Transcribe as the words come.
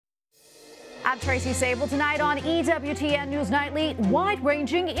I'm Tracy Sable. Tonight on EWTN News Nightly,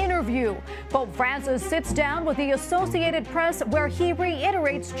 wide-ranging interview. Pope Francis sits down with the Associated Press where he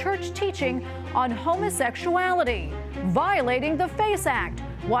reiterates church teaching on homosexuality, violating the FACE Act,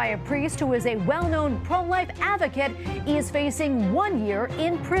 why a priest who is a well-known pro-life advocate is facing 1 year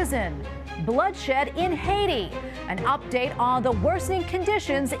in prison, bloodshed in Haiti, an update on the worsening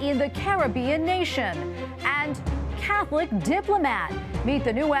conditions in the Caribbean nation, and Catholic diplomat. Meet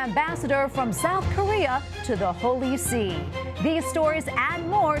the new ambassador from South Korea to the Holy See. These stories and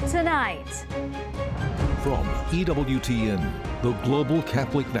more tonight. From EWTN, the Global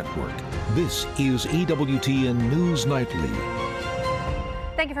Catholic Network, this is EWTN News Nightly.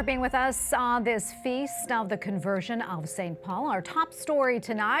 Thank you for being with us on this feast of the conversion of St. Paul. Our top story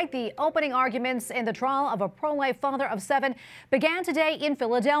tonight, the opening arguments in the trial of a pro-life father of 7 began today in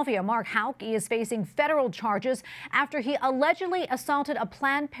Philadelphia. Mark Houck is facing federal charges after he allegedly assaulted a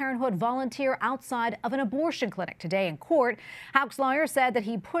Planned Parenthood volunteer outside of an abortion clinic. Today in court, Houck's lawyer said that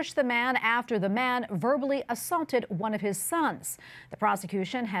he pushed the man after the man verbally assaulted one of his sons. The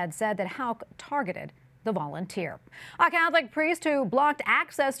prosecution had said that Houck targeted the volunteer. A Catholic priest who blocked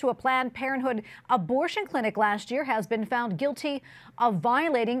access to a Planned Parenthood abortion clinic last year has been found guilty of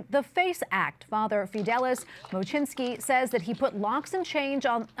violating the FACE Act. Father Fidelis Mochinsky says that he put locks and chains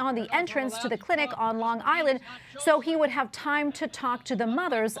on the entrance to the clinic on Long Island so he would have time to talk to the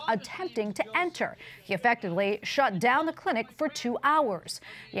mothers attempting to enter. He effectively shut down the clinic for 2 hours.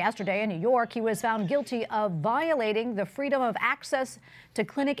 Yesterday in New York, he was found guilty of violating the Freedom of Access to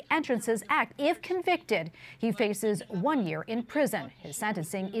Clinic Entrances Act. If convicted, he faces 1 year in prison. His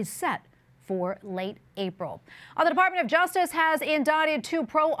sentencing is set for late April. The Department of Justice has indicted 2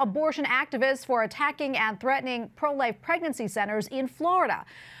 pro-abortion activists for attacking and threatening pro-life pregnancy centers in Florida.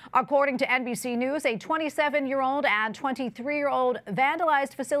 According to NBC News, a 27-year-old and 23-year-old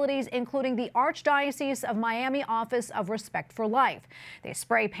vandalized facilities, including the Archdiocese of Miami Office of Respect for Life. They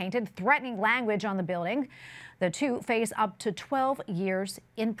spray-painted threatening language on the building. The 2 face up to 12 years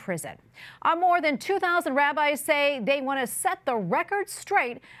in prison. More than 2,000 rabbis say they want to set the record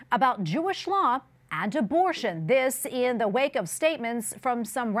straight about Jewish law and abortion. This in the wake of statements from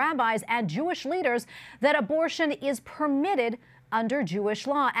some rabbis and Jewish leaders that abortion is permitted under Jewish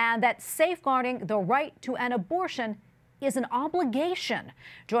law and that safeguarding the right to an abortion is an obligation.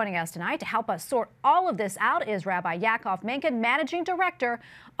 Joining us tonight to help us sort all of this out is Rabbi Yaakov Menken, Managing Director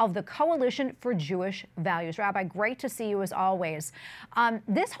of the Coalition for Jewish Values. Rabbi, great to see you as always.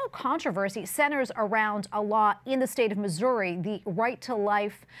 This whole controversy centers around a law in the state of Missouri, the Right to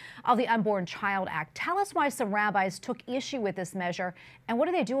Life of the Unborn Child Act. Tell us why some rabbis took issue with this measure and what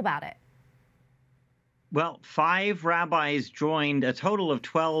do they do about it? Well, 5 rabbis joined a total of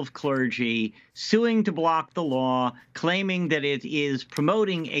 12 clergy suing to block the law, claiming that it is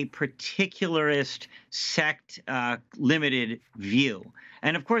promoting a particularist sect-limited view.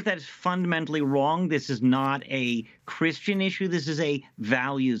 And of course, that is fundamentally wrong. This is not a Christian issue. This is a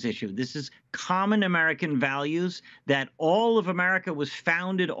values issue. This is common American values that all of America was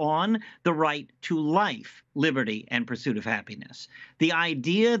founded on: the right to life, liberty, and pursuit of happiness. The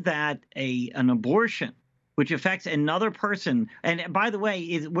idea that an abortion which affects another person. And by the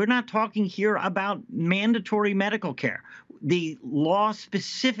way, we're not talking here about mandatory medical care. The law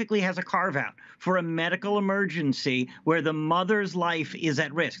specifically has a carve-out for a medical emergency where the mother's life is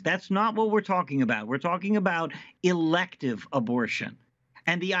at risk. That's not what we're talking about. We're talking about elective abortion.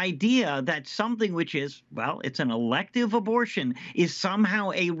 And the idea that something which is, well, it's an elective abortion is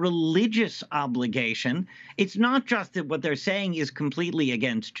somehow a religious obligation. It's not just that what they're saying is completely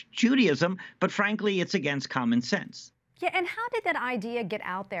against Judaism, but frankly, it's against common sense. Yeah, and how did that idea get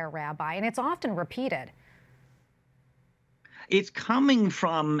out there, Rabbi? And it's often repeated. It's coming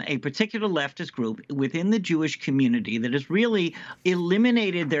from a particular leftist group within the Jewish community that has really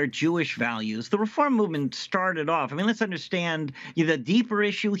eliminated their Jewish values. The Reform movement started off, let's understand the deeper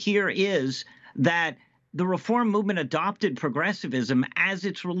issue here is that the Reform movement adopted progressivism as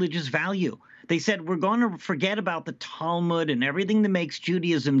its religious value. They said, we're going to forget about the Talmud and everything that makes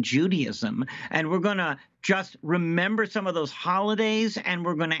Judaism Judaism, and we're going to just remember some of those holidays, and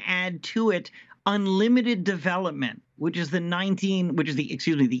we're going to add to it unlimited development, which is the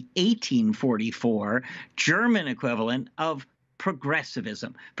 1844 German equivalent of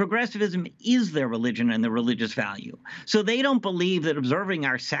progressivism. Progressivism is their religion and their religious value. So they don't believe that observing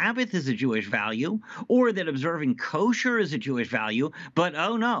our Sabbath is a Jewish value or that observing kosher is a Jewish value, but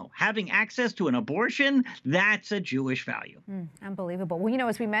oh no, having access to an abortion, that's a Jewish value. Unbelievable. Well,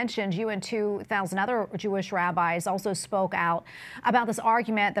 as we mentioned, you and 2,000 other Jewish rabbis also spoke out about this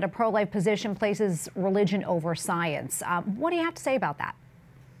argument that a pro-life position places religion over science. What do you have to say about that?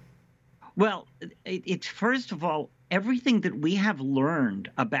 Well, it's first of all, everything that we have learned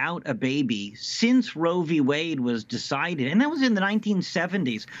about a baby since Roe v. Wade was decided, and that was in the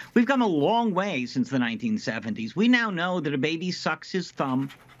 1970s. We've come a long way since the 1970s. We now know that a baby sucks his thumb,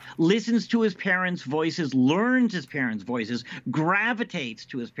 listens to his parents' voices, learns his parents' voices, gravitates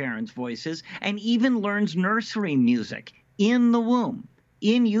to his parents' voices, and even learns nursery music in the womb,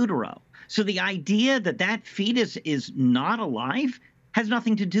 in utero. So the idea that that fetus is not alive has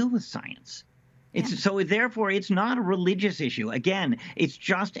nothing to do with science. So therefore, it's not a religious issue. Again, it's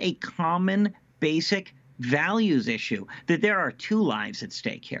just a common basic values issue, that there are two lives at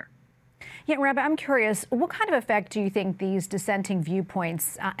stake here. Yeah, Rabbi, I'm curious, what kind of effect do you think these dissenting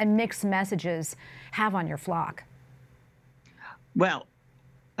viewpoints and mixed messages have on your flock? Well,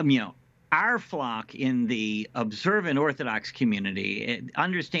 our flock in the observant Orthodox community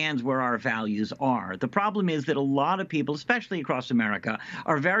understands where our values are. The problem is that a lot of people, especially across America,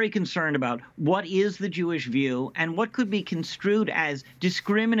 are very concerned about what is the Jewish view and what could be construed as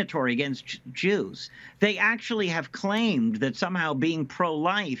discriminatory against Jews. They actually have claimed that somehow being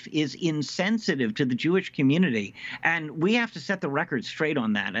pro-life is insensitive to the Jewish community. And we have to set the record straight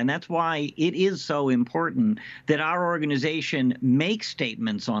on that. And that's why it is so important that our organization makes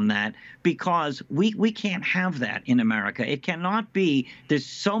statements on that, because we can't have that in America. It cannot be. There's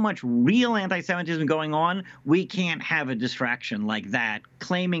so much real anti-Semitism going on. We can't have a distraction like that,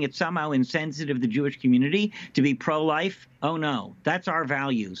 claiming it's somehow insensitive to the Jewish community to be pro-life. Oh, no. That's our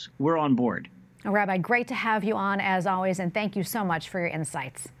values. We're on board. Rabbi, great to have you on, as always, and thank you so much for your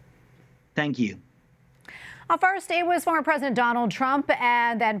insights. Thank you. First, it was former President Donald Trump,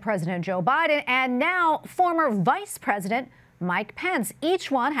 and then President Joe Biden, and now former Vice President Mike Pence.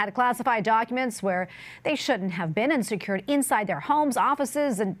 Each one had classified documents where they shouldn't have been and secured inside their homes,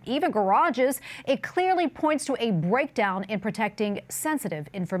 offices, and even garages. It clearly points to a breakdown in protecting sensitive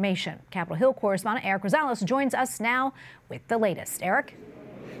information. Capitol Hill correspondent Eric Rosales joins us now with the latest. Eric?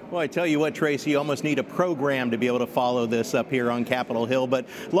 Well, I tell you what, Tracy, you almost need a program to be able to follow this up here on Capitol Hill. But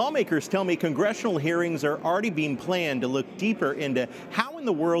lawmakers tell me congressional hearings are already being planned to look deeper into how in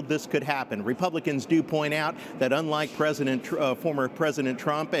the world this could happen. Republicans do point out that unlike former President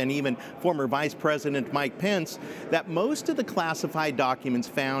Trump and even former Vice President Mike Pence, that most of the classified documents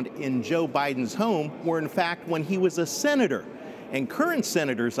found in Joe Biden's home were in fact when he was a senator. And current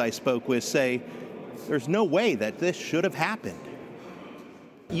senators I spoke with say there's no way that this should have happened.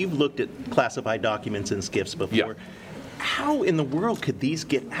 You've looked at classified documents and SCIFs before. Yeah. How in the world could these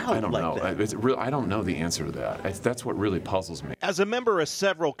get out I don't like know. that? I don't know the answer to that. That's what really puzzles me. As a member of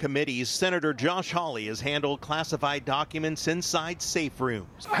several committees, Senator Josh Hawley has handled classified documents inside safe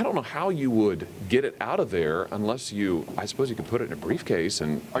rooms. I don't know how you would get it out of there unless I suppose you could put it in a briefcase.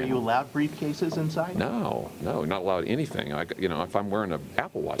 Are you allowed briefcases inside? No, not allowed anything. If I'm wearing an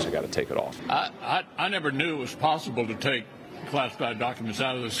Apple Watch, I got to take it off. I never knew it was possible to take classified documents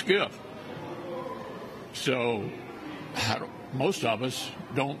out of the SCIF. So most of us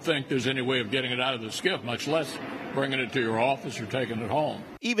don't think there's any way of getting it out of the SCIF, much less bringing it to your office or taking it home.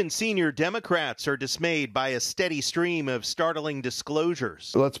 Even senior Democrats are dismayed by a steady stream of startling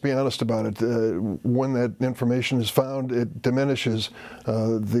disclosures. Let's be honest about it. When that information is found, it diminishes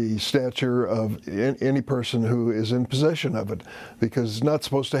the stature of any person who is in possession of it, because it's not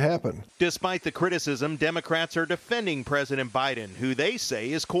supposed to happen. Despite the criticism, Democrats are defending President Biden, who they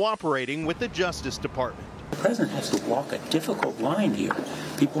say is cooperating with the Justice Department. The president has to walk a difficult line here.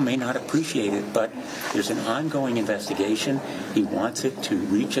 People may not appreciate it, but there's an ongoing investigation. He wants it to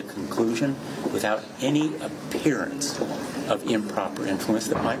reach a conclusion without any appearance of improper influence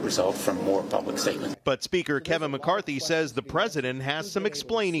that might result from more public statements. But Speaker Kevin McCarthy says the president has some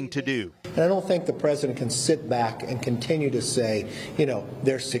explaining to do. And I don't think the president can sit back and continue to say,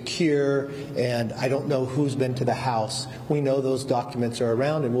 they're secure and I don't know who's been to the House. We know those documents are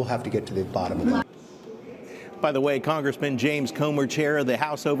around and we'll have to get to the bottom of it. By the way, Congressman James Comer, chair of the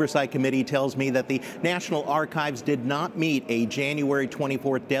House Oversight Committee, tells me that the National Archives did not meet a January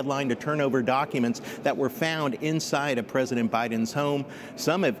 24th deadline to turn over documents that were found inside of President Biden's home.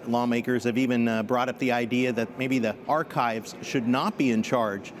 Some lawmakers have even brought up the idea that maybe the archives should not be in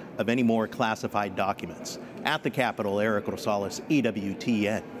charge of any more classified documents. At the Capitol, Eric Rosales,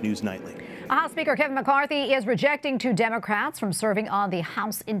 EWTN News Nightly. House Speaker Kevin McCarthy is rejecting 2 Democrats from serving on the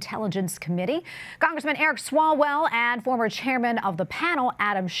House Intelligence Committee. Congressman Eric Swalwell and former chairman of the panel,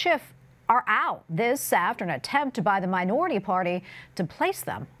 Adam Schiff, are out this after an attempt by the minority party to place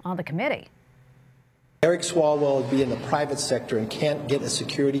them on the committee. Eric Swalwell would be in the private sector and can't get a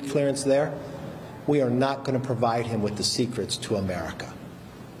security clearance there. We are not going to provide him with the secrets to America.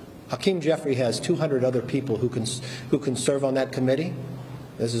 Hakeem Jeffrey has 200 other people who can serve on that committee.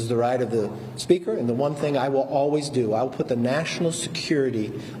 This is the right of the Speaker, and the one thing I will always do, I will put the national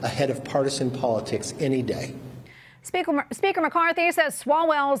security ahead of partisan politics any day. Speaker McCarthy says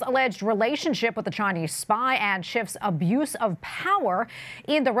Swalwell's alleged relationship with the Chinese spy and Schiff's abuse of power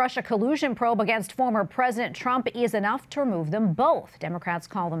in the Russia collusion probe against former President Trump is enough to remove them both. Democrats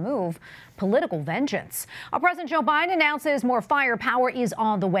call the move political vengeance. President Joe Biden announces more firepower is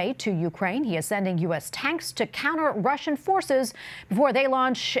on the way to Ukraine. He is sending U.S. tanks to counter Russian forces before they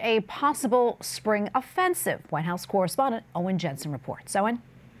launch a possible spring offensive. White House correspondent Owen Jensen reports. Owen?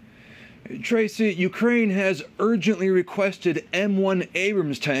 Tracy, Ukraine has urgently requested M1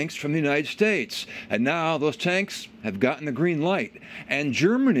 Abrams tanks from the United States, and now those tanks have gotten the green light. And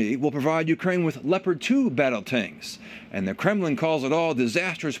Germany will provide Ukraine with Leopard 2 battle tanks. And the Kremlin calls it all a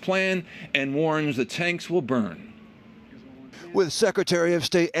disastrous plan and warns the tanks will burn. With Secretary of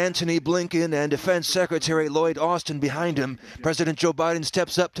State Antony Blinken and Defense Secretary Lloyd Austin behind him, President Joe Biden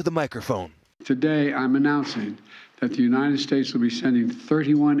steps up to the microphone. Today, I'm announcing that the United States will be sending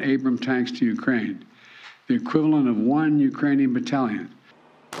 31 Abrams tanks to Ukraine, the equivalent of 1 Ukrainian battalion.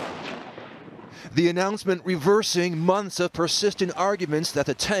 The announcement reversing months of persistent arguments that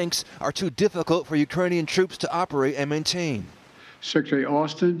the tanks are too difficult for Ukrainian troops to operate and maintain. Secretary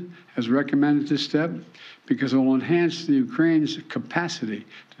Austin has recommended this step because it will enhance the Ukraine's capacity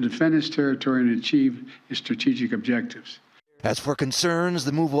to defend its territory and achieve its strategic objectives. As for concerns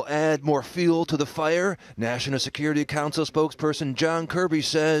the move will add more fuel to the fire, National Security Council spokesperson John Kirby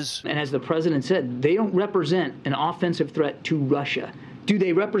says, and as the president said, they don't represent an offensive threat to Russia. Do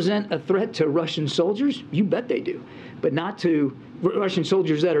they represent a threat to Russian soldiers? You bet they do, but not to Russian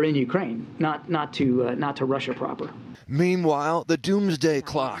soldiers that are in Ukraine, not to Russia proper. Meanwhile, the doomsday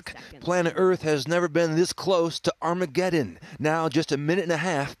clock. Planet Earth has never been this close to Armageddon, now just a minute and a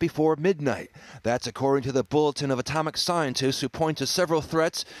half before midnight. That's according to the Bulletin of Atomic Scientists, who point to several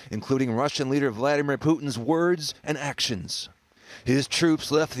threats, including Russian leader Vladimir Putin's words and actions. His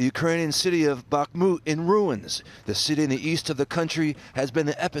troops left the Ukrainian city of Bakhmut in ruins. The city in the east of the country has been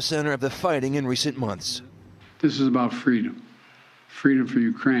the epicenter of the fighting in recent months. This is about freedom. Freedom for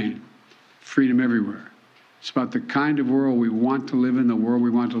Ukraine. Freedom everywhere. It's about the kind of world we want to live in, the world we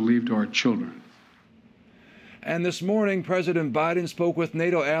want to leave to our children. And this morning, President Biden spoke with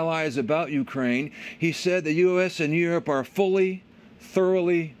NATO allies about Ukraine. He said the U.S. and Europe are fully,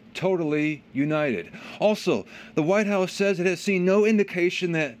 thoroughly, totally united. Also, the White House says it has seen no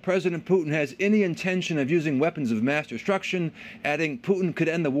indication that President Putin has any intention of using weapons of mass destruction, adding Putin could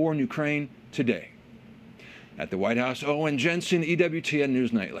end the war in Ukraine today. At the White House, Owen Jensen, EWTN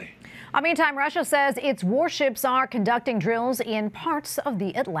News Nightly. Meantime, Russia says its warships are conducting drills in parts of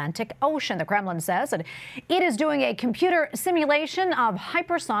the Atlantic Ocean. The Kremlin says that it is doing a computer simulation of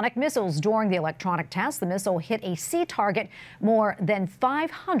hypersonic missiles. During the electronic test, the missile hit a sea target more than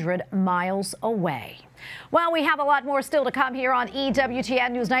 500 miles away. Well, we have a lot more still to come here on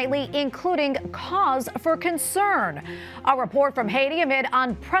EWTN News Nightly, including cause for concern. A report from Haiti amid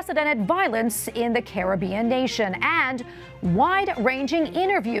unprecedented violence in the Caribbean nation, and wide-ranging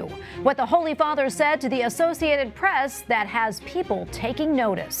interview. What the Holy Father said to the Associated Press that has people taking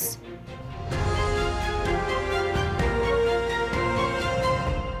notice.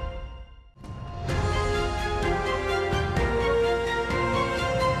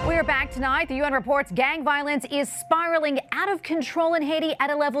 We're back tonight. The UN reports gang violence is spiraling out of control in Haiti at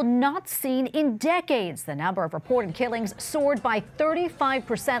a level not seen in decades. The number of reported killings soared by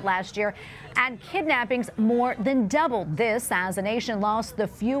 35% last year, and kidnappings more than doubled. This as the nation lost the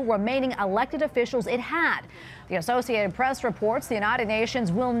few remaining elected officials it had. The Associated Press reports the United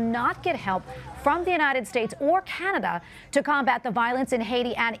Nations will not get help from the United States or Canada to combat the violence in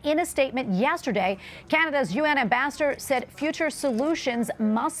Haiti. And in a statement yesterday, Canada's UN ambassador said future solutions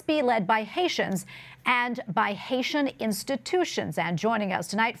must be led by Haitians and by Haitian institutions. And joining us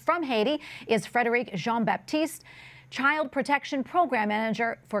tonight from Haiti is Frederique Jean-Baptiste, Child Protection Program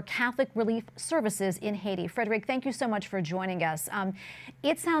Manager for Catholic Relief Services in Haiti. Frederique, thank you so much for joining us.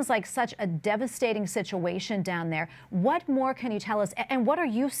 It sounds like such a devastating situation down there. What more can you tell us, and what are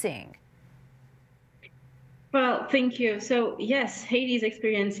you seeing? Well, thank you. So, yes, Haiti is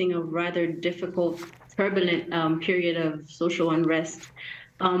experiencing a rather difficult, turbulent period of social unrest.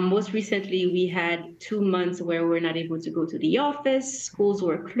 Most recently, we had 2 months where we're not able to go to the office, schools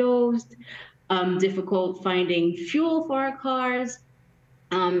were closed, difficult finding fuel for our cars,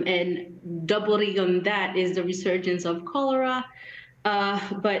 and doubling on that is the resurgence of cholera.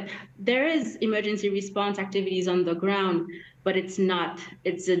 But there is emergency response activities on the ground, but it's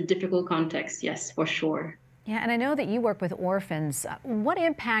a difficult context, yes, for sure. Yeah, and I know that you work with orphans. What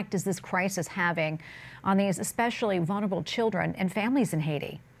impact is this crisis having on these especially vulnerable children and families in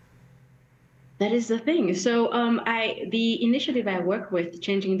Haiti? That is the thing. So the initiative I work with,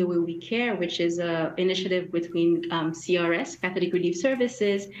 Changing the Way We Care, which is an initiative between CRS, Catholic Relief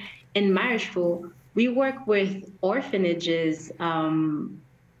Services, and Marriage School, we work with orphanages in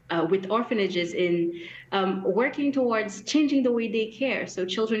working towards changing the way they care, so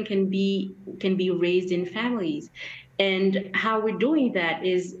children can be raised in families. And how we're doing that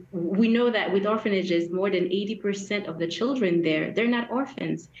is, we know that with orphanages, more than 80% of the children there, they're not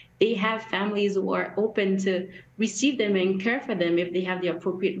orphans. They have families who are open to receive them and care for them if they have the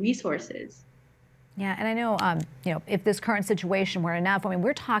appropriate resources. Yeah, and I know, if this current situation were enough, I mean,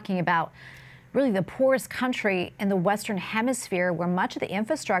 we're talking about really the poorest country in the Western Hemisphere, where much of the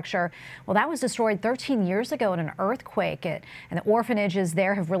infrastructure, well, that was destroyed 13 years ago in an earthquake, and the orphanages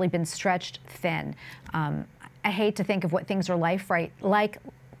there have really been stretched thin. I hate to think of what things are like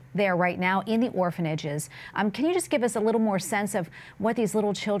there right now in the orphanages. Can you just give us a little more sense of what these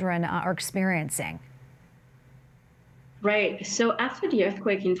little children are experiencing? Right. So after the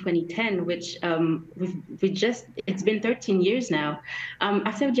earthquake in 2010, which it's been 13 years now,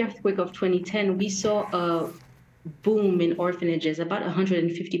 after the earthquake of 2010, we saw a boom in orphanages, about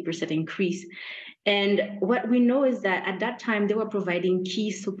 150% increase. And what we know is that at that time they were providing key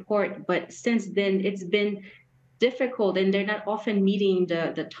support, but since then it's been difficult, and they're not often meeting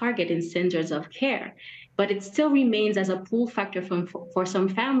the target in standards of care. But it still remains as a pull factor for some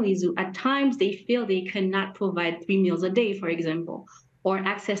families who at times they feel they cannot provide 3 meals a day, for example, or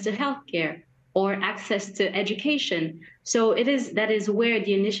access to healthcare, or access to education. So that is where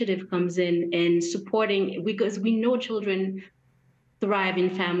the initiative comes in supporting, because we know children thrive in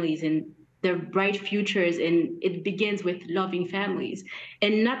families and their bright futures, and it begins with loving families,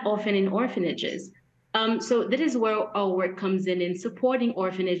 and not often in orphanages. So that is where our work comes in supporting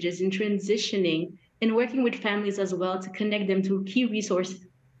orphanages in transitioning and working with families as well to connect them to key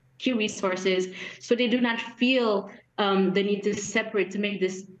resources, so they do not feel the need to make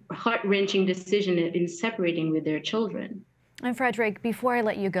this heart-wrenching decision in separating with their children. And Frederique, before I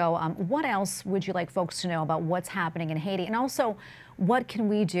let you go, what else would you like folks to know about what's happening in Haiti? And also, what can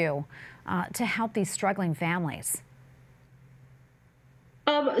we do to help these struggling families?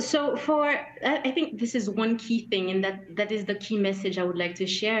 I think this is one key thing, and that is the key message I would like to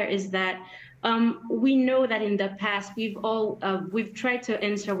share, is that we know that in the past we've tried to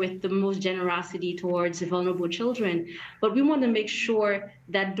answer with the most generosity towards vulnerable children, but we want to make sure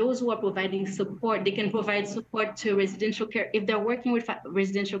that those who are providing support, they can provide support to residential care. If they're working with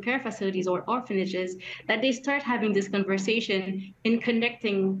residential care facilities or orphanages, that they start having this conversation in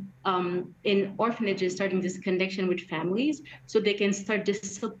connecting in orphanages, starting this connection with families, so they can start this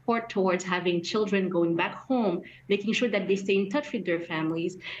support towards having children going back home, making sure that they stay in touch with their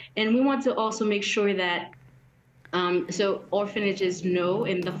families. And we want to also make sure that so orphanages know,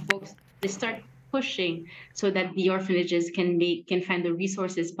 and the folks, they start pushing so that the orphanages can find the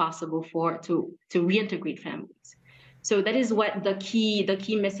resources possible to reintegrate families. So that is what the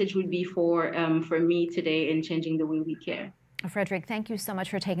key message would be for me today in changing the way we care. Frederique, thank you so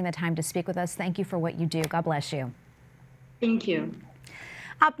much for taking the time to speak with us. Thank you for what you do. God bless you. Thank you.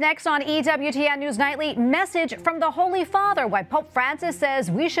 Up next on EWTN News Nightly, message from the Holy Father, why Pope Francis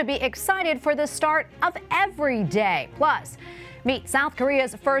says we should be excited for the start of every day. Plus, meet South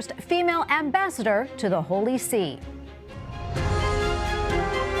Korea's first female ambassador to the Holy See.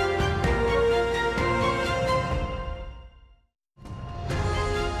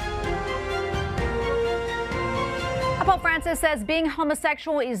 Pope Francis says being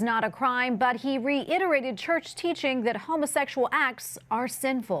homosexual is not a crime, but he reiterated church teaching that homosexual acts are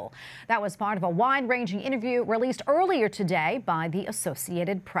sinful. That was part of a wide-ranging interview released earlier today by the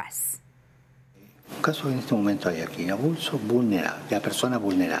Associated Press. Caso en este momento hay aquí abuso vulnerable, de persona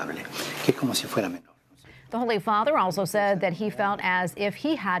vulnerable, que es como si fuera menor. The Holy Father also said that he felt as if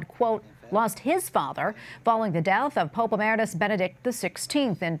he had, quote, lost his father following the death of Pope Emeritus Benedict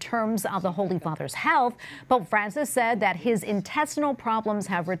XVI. In terms of the Holy Father's health, Pope Francis said that his intestinal problems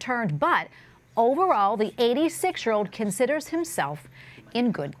have returned, but overall, the 86-year-old considers himself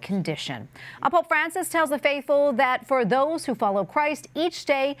in good condition. Pope Francis tells the faithful that for those who follow Christ, each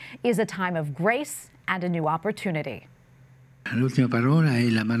day is a time of grace and a new opportunity. L'ultima parola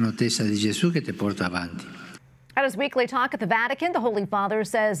è la mano tesa di Gesù che ti porta avanti. At his weekly talk at the Vatican, the Holy Father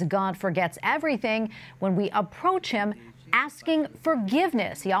says God forgets everything when we approach him asking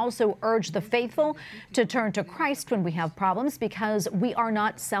forgiveness. He also urged the faithful to turn to Christ when we have problems, because we are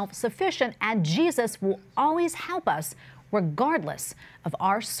not self-sufficient and Jesus will always help us regardless of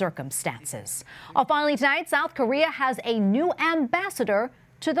our circumstances. Finally tonight, South Korea has a new ambassador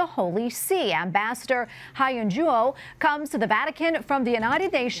to the Holy See. Ambassador Hyunjoo Oh comes to the Vatican from the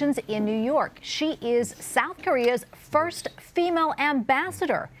United Nations in New York. She is South Korea's first female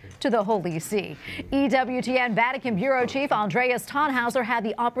ambassador to the Holy See. EWTN Vatican Bureau Chief Andreas Thonhauser had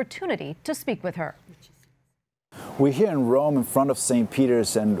the opportunity to speak with her. We're here in Rome in front of St.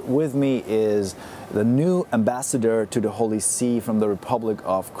 Peter's, and with me is the new ambassador to the Holy See from the Republic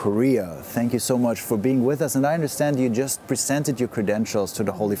of Korea. Thank you so much for being with us, and I understand you just presented your credentials to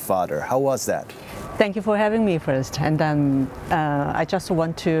the Holy Father. How was that? Thank you for having me first, and I just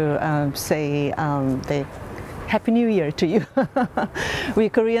want to say the Happy New Year to you. We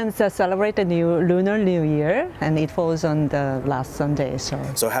Koreans celebrate the Lunar New Year, and it falls on the last Sunday.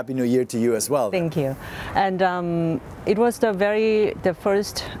 So Happy New Year to you as well. Thank you. And it was the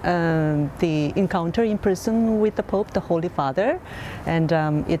first the encounter in person with the Pope, the Holy Father, and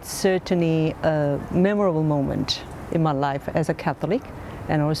it's certainly a memorable moment in my life as a Catholic,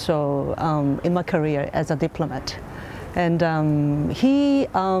 and also in my career as a diplomat. And he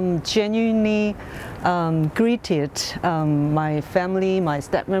genuinely greeted my family, my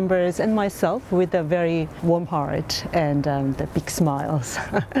staff members, and myself with a very warm heart and the big smiles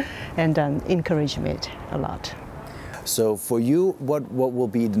and encouraged me a lot. So for you, what will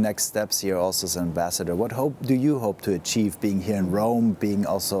be the next steps here also as an ambassador? What do you hope to achieve being here in Rome, being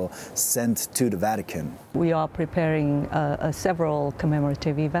also sent to the Vatican? We are preparing several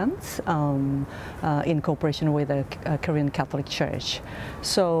commemorative events in cooperation with the Korean Catholic Church.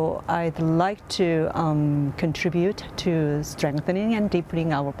 So I'd like to contribute to strengthening and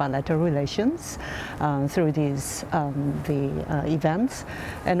deepening our bilateral relations through these events,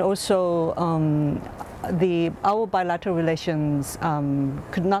 and also our bilateral relations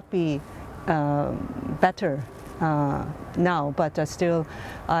could not be better now, but still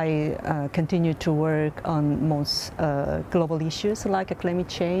I continue to work on most global issues like climate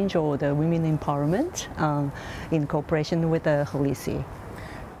change or the women empowerment in cooperation with the Holy See.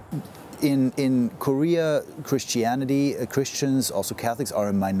 In Korea, Christianity, Christians, also Catholics, are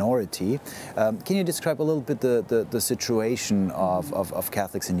a minority. Can you describe a little bit the situation of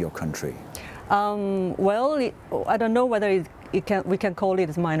Catholics in your country? Well, I don't know whether we can call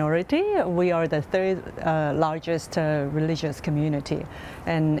it a minority. We are the third largest religious community,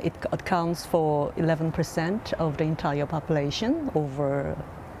 and it accounts for 11% of the entire population, over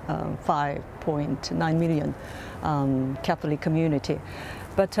 5.9 million Catholic community.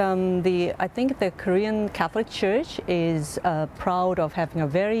 But I think the Korean Catholic Church is proud of having a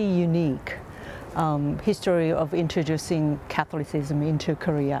very unique history of introducing Catholicism into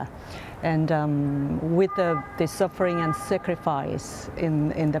Korea. And with the suffering and sacrifice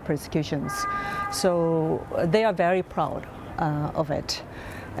in the persecutions. So they are very proud of it.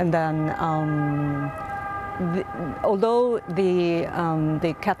 And then although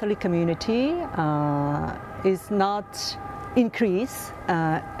the Catholic community is not increased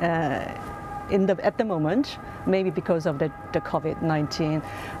at the moment, maybe because of the COVID-19,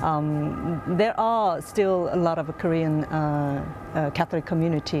 there are still a lot of Korean Catholic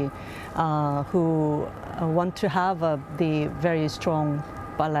community who want to have the very strong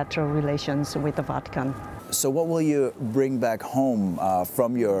bilateral relations with the Vatican. So what will you bring back home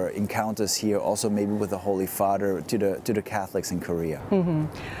from your encounters here, also maybe with the Holy Father, to the Catholics in Korea? Mm-hmm.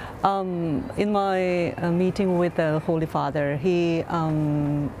 In my meeting with the Holy Father, he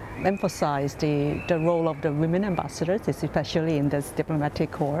emphasized the role of the women ambassadors, especially in this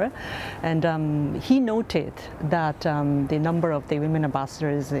diplomatic corps. And he noted that the number of the women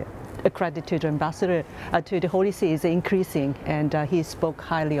ambassadors accredited ambassador to the Holy See is increasing, and he spoke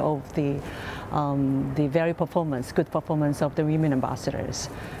highly of the very good performance of the women ambassadors.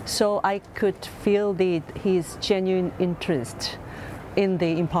 So I could feel his genuine interest in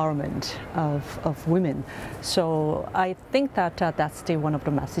the empowerment of women. So I think that that's one of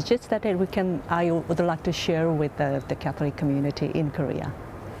the messages that I would like to share with the Catholic community in Korea.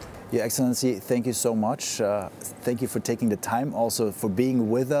 Your Excellency, thank you so much. Thank you for taking the time, also for being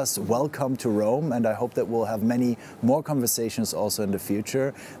with us. Welcome to Rome, and I hope that we'll have many more conversations also in the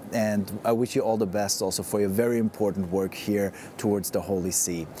future. And I wish you all the best also for your very important work here towards the Holy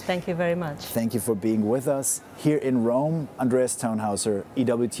See. Thank you very much. Thank you for being with us. Here in Rome, Andreas Thonhauser,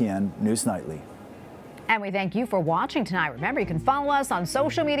 EWTN News Nightly. And we thank you for watching tonight. Remember, you can follow us on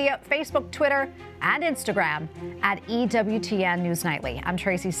social media, Facebook, Twitter, and Instagram at EWTN News Nightly. I'm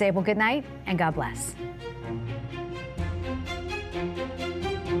Tracy Sable. Good night, and God bless.